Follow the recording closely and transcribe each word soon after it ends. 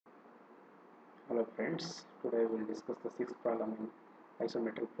Hello friends, today we will discuss the sixth problem in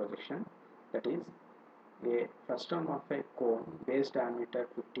isometric projection, that is a frustum of a cone base diameter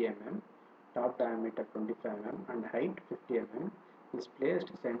 50 mm, top diameter 25 mm and height 50 mm is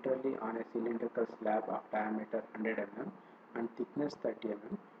placed centrally on a cylindrical slab of diameter 100 mm and thickness 30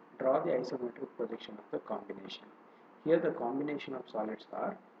 mm. Draw the isometric projection of the combination. Here the combination of solids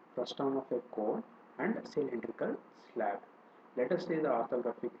are frustum of a cone and cylindrical slab. Let us see the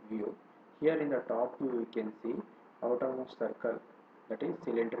orthographic view. Here in the top view we can see outermost circle, that is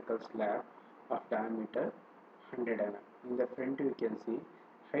cylindrical slab of diameter 100 mm. In the front you can see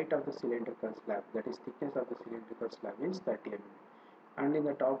height of the cylindrical slab, that is thickness of the cylindrical slab is 30 mm. And in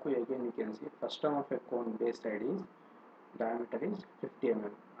the top view again you can see frustum of a cone base side is diameter is 50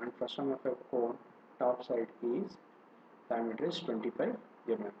 mm and frustum of a cone top side is diameter is 25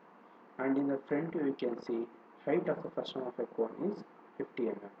 mm. And in the front view you can see height of the frustum of a cone is 50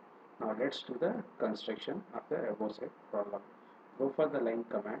 mm. Now let's do the construction of the above said problem. Go for the line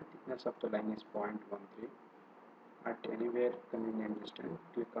command. Thickness of the line is 0.13. At anywhere convenient distance,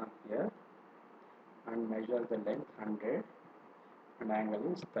 click on here and measure the length 100 and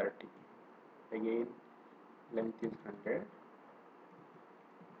angle is 30. Again length is 100,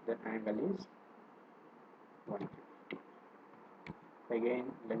 then angle is 150. Again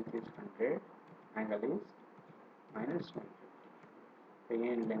length is 100, angle is minus 150.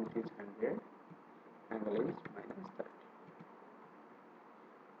 Again length is 100, angle is minus 30.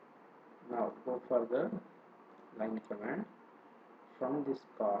 Now go for the line command. From this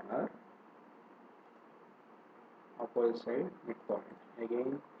corner opposite side midpoint.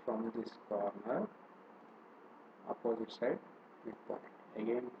 Again from this corner opposite side midpoint.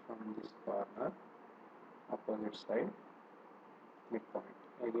 Again from this corner opposite side midpoint.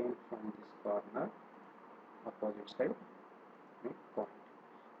 Again from this corner opposite side midpoint.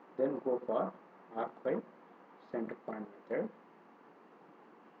 Then go for arc by center point method.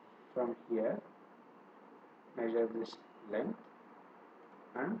 From here measure this length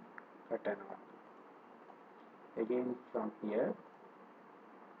and cut an arc. Again from here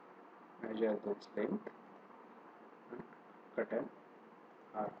measure this length and cut an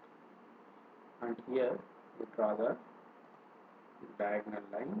arc. And here you draw the diagonal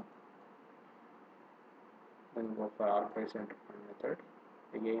line. Then go for arc by center point method.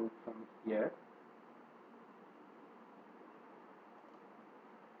 Again from here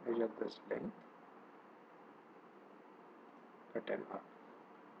measure this length, cut an arc.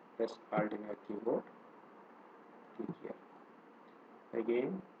 Press Alt in your keyboard, click here.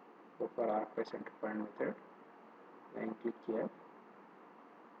 Again go for arc by center point method, then click here,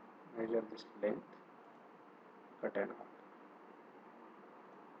 measure this length, cut an arc.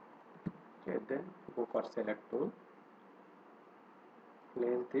 Okay, then go for select tool,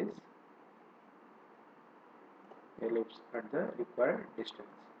 place this ellipse at the required distance.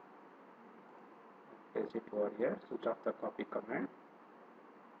 Place it over here, switch off the copy command.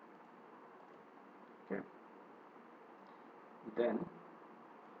 Okay. Then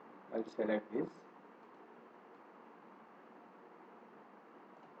I'll select this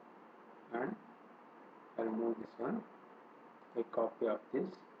and I'll move this one, a copy of this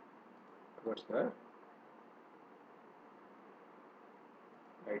towards the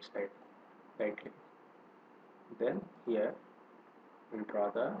right side, right click. Then here we'll draw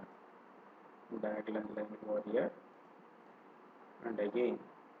the diagonal line over here, and again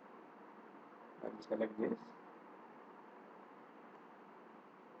I'll select this,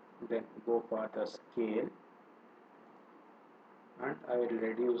 then go for the scale and I will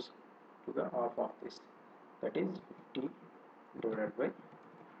reduce to the half of this, that is 50 divided by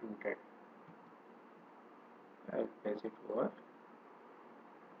 100. I'll place it over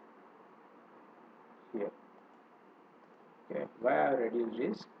here. Okay, why I reduced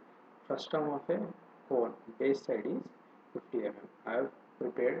is frustum of a cone base side is 50 mm. I have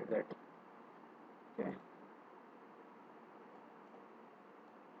prepared that. Okay.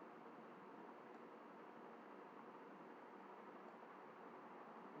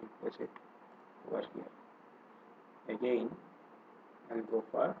 Place it over here. Again I'll go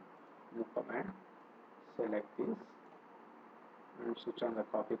for move command, select this and switch on the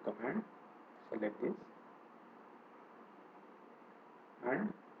copy command, select this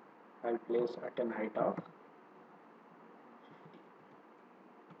and I'll place at an height of 50.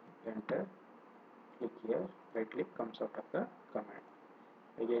 Enter, click here, right click comes out of the command.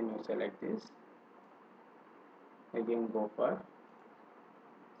 Again you select this, again go for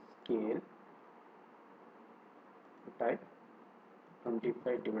scale, type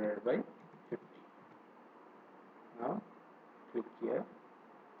 25 divided by 50. Now click here,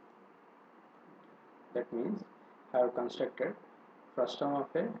 That means I have constructed frustum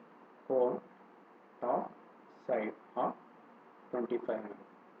of a cone top side of 25 mm.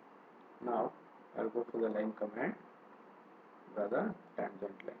 Now I will go for the line command, draw the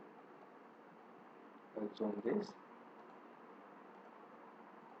tangent line. I will zoom this.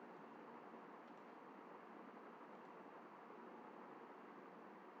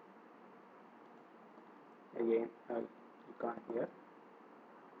 Again I will click on here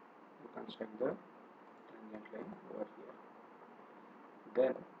to construct the tangent line over here.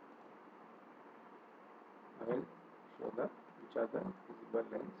 Then I will show the which are the visible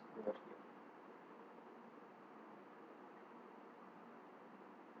lines over here.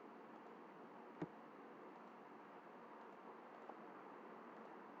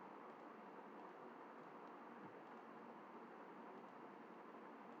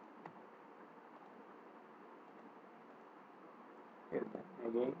 Okay, then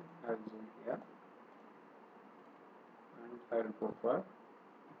again I will zoom here and I will go for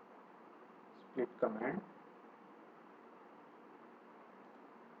split command.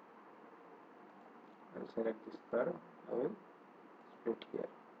 I will select this curve, I will split here.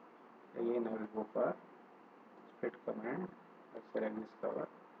 Again I will go for split command, I will select this curve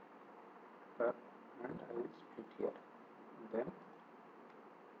and I will split here. Then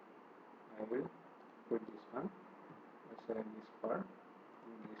I will put this one, I will select this part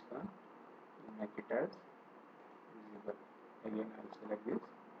and this one and make it as visible. Again I will select this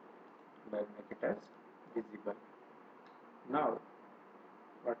and I will make it as visible. Now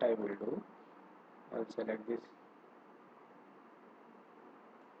what I will do, I will select this,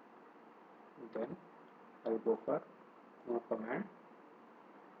 then I will go for move command.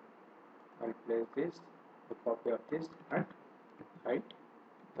 I will place this, a copy of this at height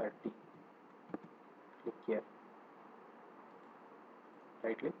 30. Click here.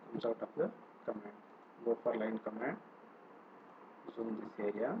 Right click comes out of the command. Go for line command. Zoom this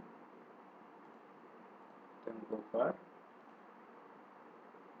area. Then go for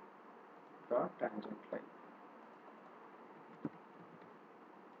draw tangent line.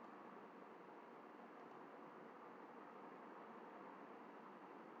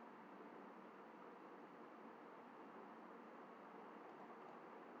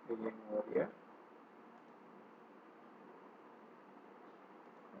 Again over here,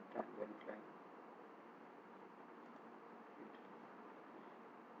 tangent line.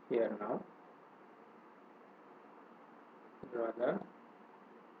 Here now, draw the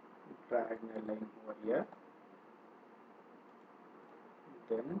diagonal line over here.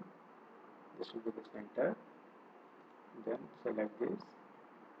 Then this will be the center. Then select this.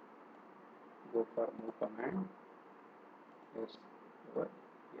 Go for move command. Yes, over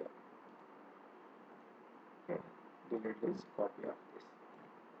here. Okay, delete this copy of this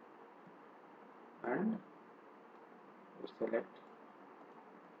and select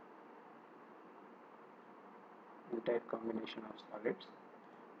entire combination of solids,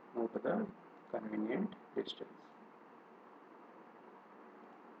 move to the convenient distance.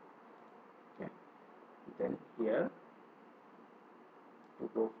 Okay, then here to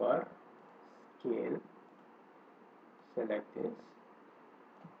go for scale, select this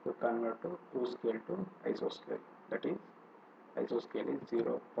to convert to scale to isoscale. That is, isoscale is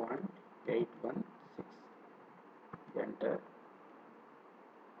 0.816. Enter,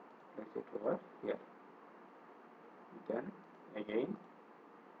 place it over here. Then again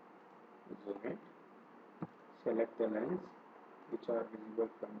zoom it, select the lines which are visible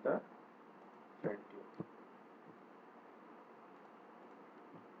from the front view.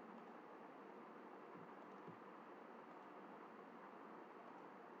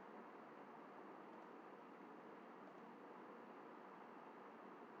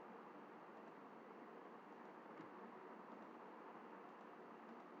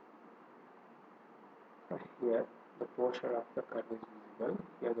 Here the portion of the curve is visible,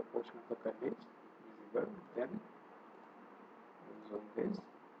 here the portion of the curve is visible. Then zoom this,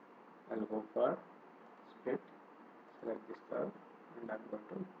 I will go for split, select this curve and I am going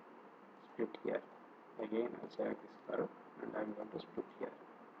to split here. Again I will select this curve and I am going to split here.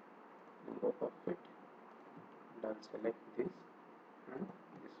 Then go for fit and I will select this and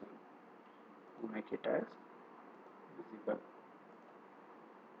this one and make it as visible.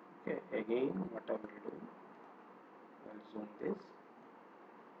 Okay, again what I will do, I will zoom this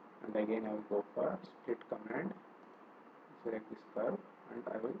and again I will go for split command, select this curve and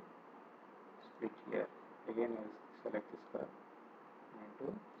I will split here. Again I will select this curve and to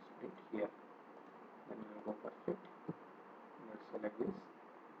split here. Then I will go for fit and I will select this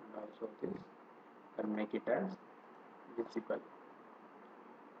and also this and make it as visible.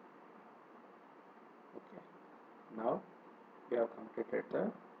 Okay. Now we have completed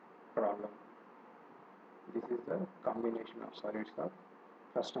the problem. This is the combination of solids of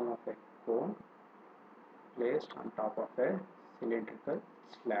frustum of a cone placed on top of a cylindrical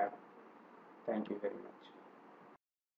slab. Thank you very much.